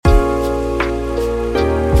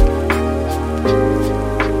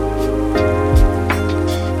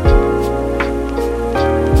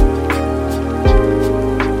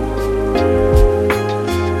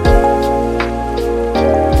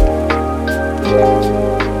Hello,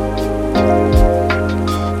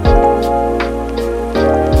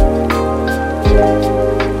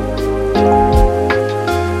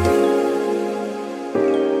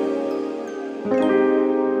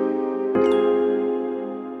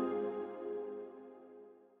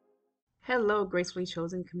 Gracefully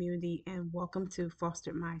Chosen community, and welcome to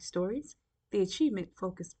Fostered My Stories, the achievement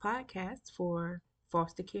focused podcast for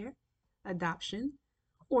foster care, adoption,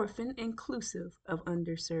 orphan, inclusive of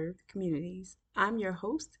underserved communities. I'm your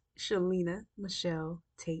host, Shalina Michelle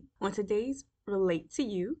Tate. On today's Relate to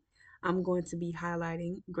You, I'm going to be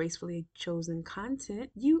highlighting gracefully chosen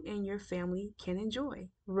content you and your family can enjoy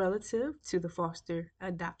relative to the foster,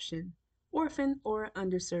 adoption, orphan, or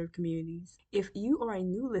underserved communities. If you are a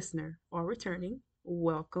new listener or returning,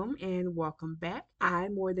 welcome and welcome back. I,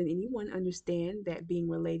 more than anyone, understand that being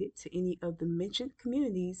related to any of the mentioned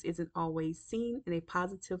communities isn't always seen in a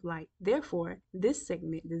positive light. Therefore, this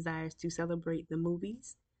segment desires to celebrate the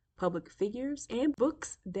movies, public figures, and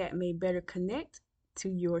books that may better connect to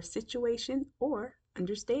your situation or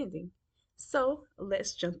understanding. So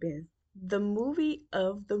let's jump in. The movie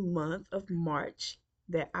of the month of March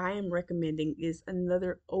that I am recommending is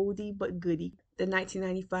another oldie but goodie, the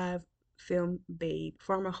 1995 film Babe.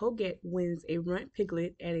 Farmer Hoggett wins a runt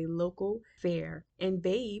piglet at a local fair, and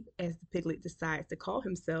Babe, as the piglet decides to call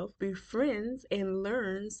himself, befriends and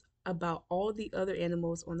learns about all the other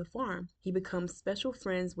animals on the farm. He becomes special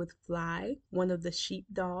friends with Fly, one of the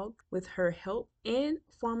sheepdogs, with her help and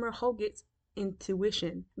Farmer Hoggett's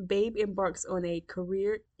intuition. Babe embarks on a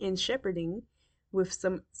career in shepherding with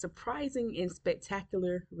some surprising and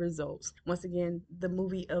spectacular results. Once again, the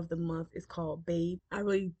movie of the month is called Babe. I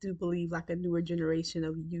really do believe like a newer generation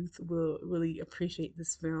of youth will really appreciate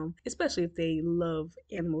this film, especially if they love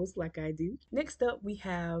animals like I do. Next up, we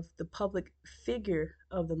have the public figure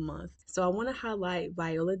of the month. So I want to highlight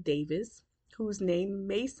Viola Davis, whose name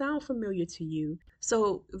may sound familiar to you.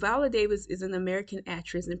 So, Viola Davis is an American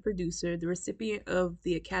actress and producer, the recipient of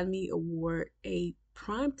the Academy Award, a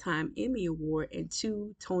Primetime Emmy Award, and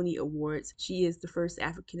 2 Tony Awards. She is the first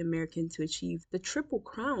African American to achieve the Triple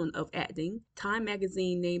Crown of acting. Time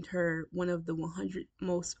magazine named her one of the 100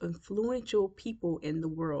 most influential people in the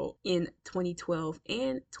world in 2012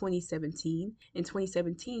 and 2017. In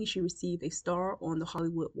 2017, she received a star on the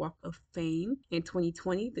Hollywood Walk of Fame. In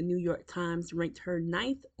 2020, the New York Times ranked her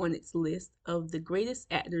 9th on its list of the greatest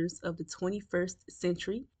actors of the 21st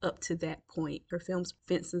century up to that point. Her films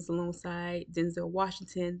Fences alongside Denzel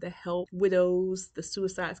Washington, The Help, Widows, the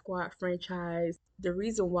Suicide Squad franchise. The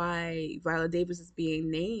reason why Viola Davis is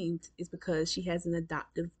being named is because she has an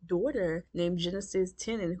adoptive daughter named Genesis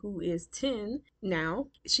Tenen, who is 10 now.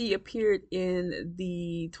 She appeared in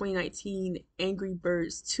the 2019 Angry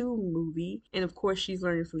Birds 2 movie, and of course she's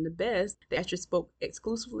learning from the best. The actress spoke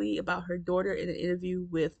exclusively about her daughter in an interview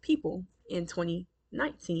with People in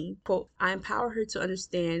 2019. Quote, I empower her to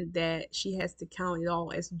understand that she has to count it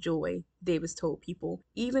all as joy, Davis told People.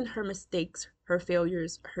 Even her mistakes, her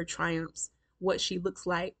failures, her triumphs, what she looks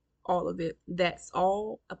like, all of it. That's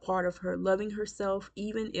all a part of her loving herself,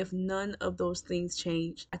 even if none of those things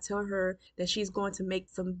change. I tell her that she's going to make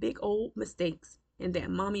some big old mistakes and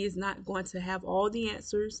that mommy is not going to have all the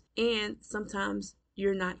answers, and sometimes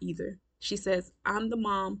you're not either. She says, I'm the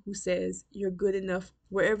mom who says you're good enough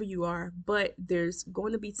wherever you are, but there's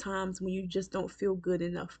going to be times when you just don't feel good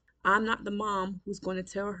enough. I'm not the mom who's going to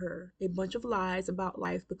tell her a bunch of lies about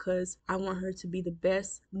life because I want her to be the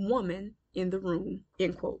best woman in the room,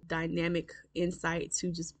 end quote. Dynamic insight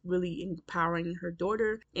to just really empowering her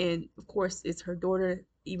daughter. And of course, it's her daughter,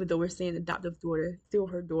 even though we're saying adoptive daughter, still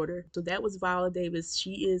her daughter. So that was Viola Davis.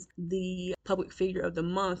 She is the public figure of the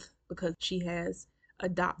month because she has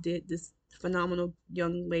adopted this phenomenal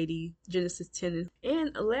young lady, Genesis Tenen.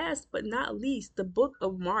 And last but not least, the book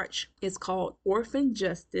of March is called Orphan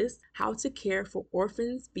Justice, How to Care for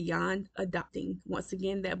Orphans Beyond Adopting. Once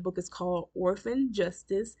again, that book is called Orphan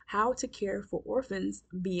Justice, How to Care for Orphans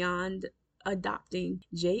Beyond Adopting.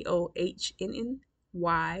 JohnnYCarr.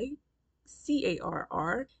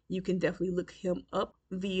 You can definitely look him up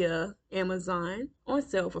via Amazon, on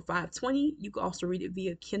sale for $5.20. You can also read it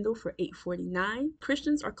via Kindle for $8.49.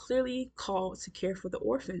 Christians are clearly called to care for the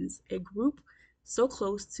orphans, a group so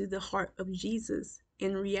close to the heart of Jesus.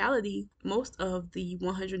 In reality, most of the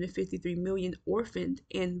 153 million orphaned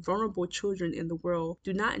and vulnerable children in the world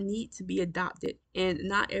do not need to be adopted, and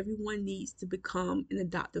not everyone needs to become an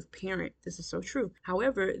adoptive parent. This is so true.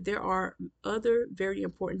 However, there are other very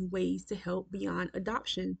important ways to help beyond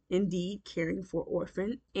adoption. Indeed, caring for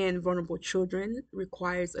orphan and vulnerable children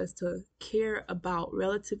requires us to care about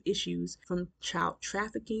relative issues from child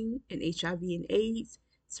trafficking and HIV and AIDS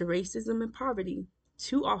to racism and poverty.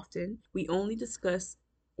 Too often, we only discuss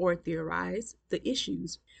or theorize the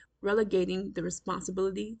issues, relegating the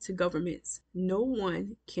responsibility to governments. No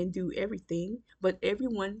one can do everything, but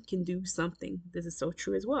everyone can do something. This is so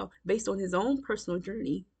true as well. Based on his own personal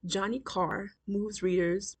journey, Johnny Carr moves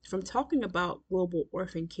readers from talking about global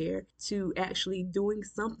orphan care to actually doing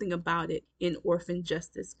something about it in orphan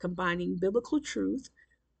justice, combining biblical truth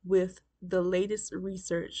with the latest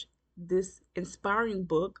research. This inspiring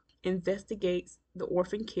book investigates the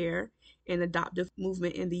orphan care and adoptive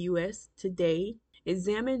movement in the U.S. today,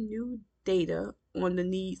 examine new data on the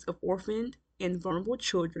needs of orphaned and vulnerable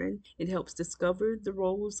children. It helps discover the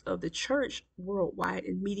roles of the church worldwide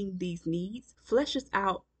in meeting these needs, fleshes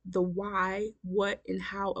out the why, what, and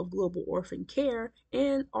how of global orphan care,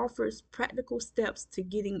 and offers practical steps to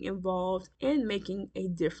getting involved and making a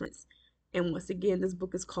difference. And once again, this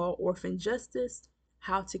book is called Orphan Justice: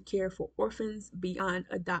 How to Care for Orphans Beyond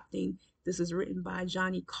Adopting. This is written by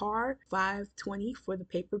Johnny Carr, $5.20 for the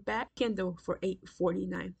paperback, Kindle for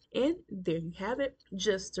 $8.49. And there you have it.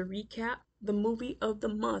 Just to recap, the movie of the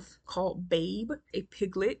month called Babe, a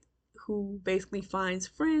piglet who basically finds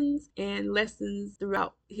friends and lessons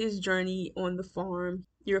throughout his journey on the farm.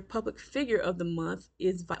 Your public figure of the month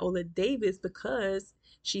is Viola Davis because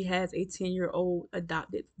she has a 10-year-old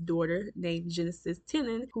adopted daughter named Genesis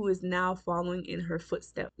Tenen, who is now following in her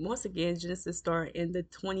footsteps. Once again, Genesis starred in the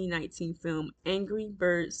 2019 film Angry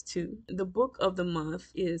Birds 2. The book of the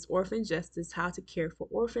month is Orphan Justice: How to Care for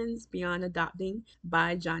Orphans Beyond Adopting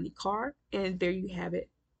by Johnny Carr. And there you have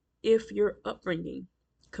it. If your upbringing,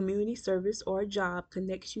 community service, or a job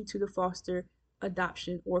connects you to the foster,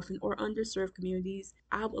 adoption, orphan, or underserved communities,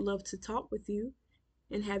 I would love to talk with you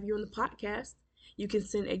and have you on the podcast. You can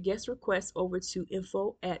send a guest request over to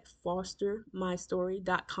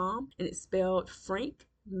info@fostermystory.com, and it's spelled Frank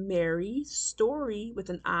Mary Story with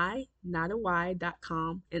an I, not a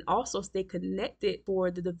Y.com. And also stay connected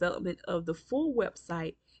for the development of the full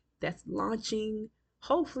website that's launching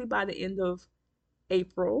hopefully by the end of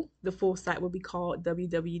April. The full site will be called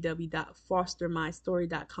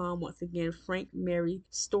www.fostermystory.com. Once again, Frank Mary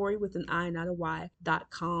Story with an I, not a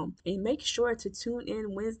Y.com. And make sure to tune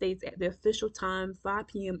in Wednesdays at the official time, 5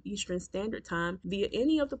 p.m. Eastern Standard Time, via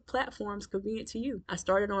any of the platforms convenient to you. I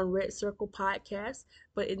started on Red Circle Podcast,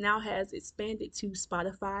 but it now has expanded to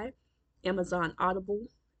Spotify, Amazon Audible,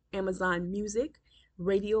 Amazon Music,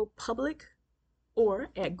 Radio Public, or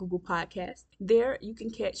at Google Podcasts. There you can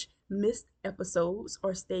catch missed episodes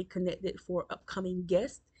or stay connected for upcoming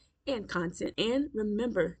guests and content. And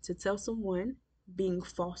remember to tell someone being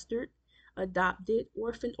fostered, adopted,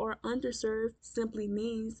 orphaned, or underserved simply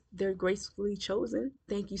means they're gracefully chosen.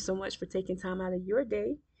 Thank you so much for taking time out of your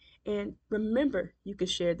day. And remember, you can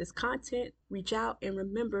share this content, reach out, and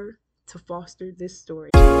remember to foster this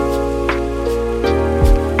story.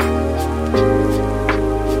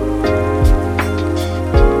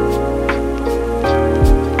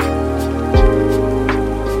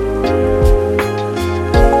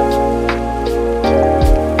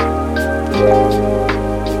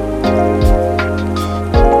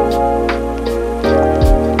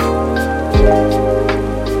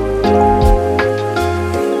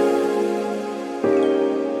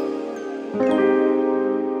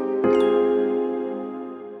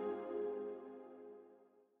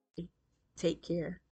 Take care.